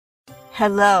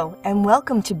Hello, and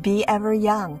welcome to Be Ever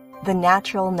Young, the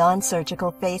natural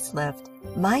non-surgical facelift.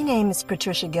 My name is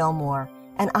Patricia Gilmore,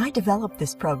 and I developed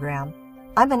this program.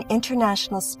 I'm an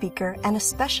international speaker and a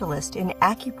specialist in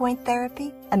acupoint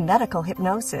therapy and medical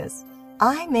hypnosis.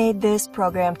 I made this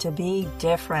program to be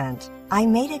different. I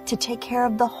made it to take care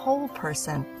of the whole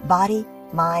person, body,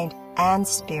 mind, and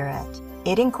spirit.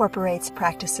 It incorporates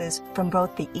practices from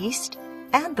both the East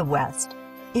and the West.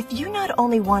 If you not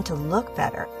only want to look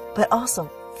better, but also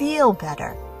feel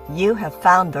better, you have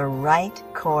found the right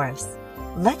course.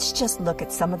 Let's just look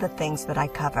at some of the things that I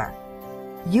cover.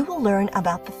 You will learn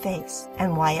about the face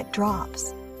and why it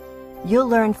drops. You'll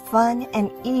learn fun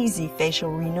and easy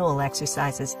facial renewal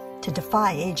exercises to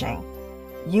defy aging.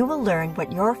 You will learn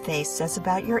what your face says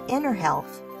about your inner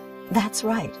health. That's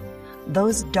right.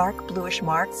 Those dark bluish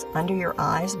marks under your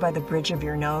eyes by the bridge of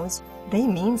your nose, they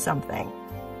mean something.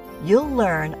 You'll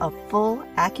learn a full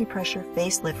acupressure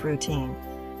facelift routine.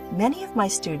 Many of my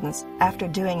students, after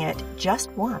doing it just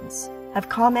once, have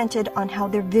commented on how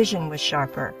their vision was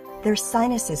sharper, their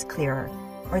sinuses clearer,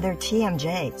 or their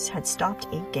TMJs had stopped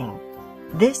aching.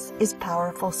 This is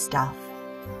powerful stuff.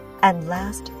 And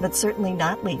last, but certainly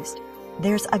not least,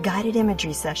 there's a guided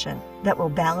imagery session that will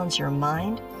balance your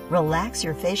mind, relax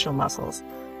your facial muscles,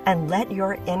 and let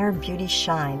your inner beauty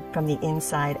shine from the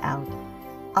inside out.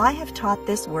 I have taught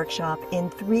this workshop in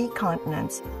 3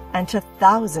 continents and to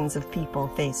thousands of people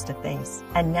face to face.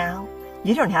 And now,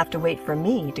 you don't have to wait for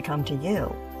me to come to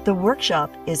you. The workshop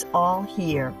is all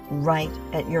here, right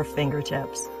at your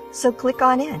fingertips. So click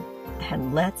on in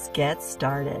and let's get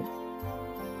started.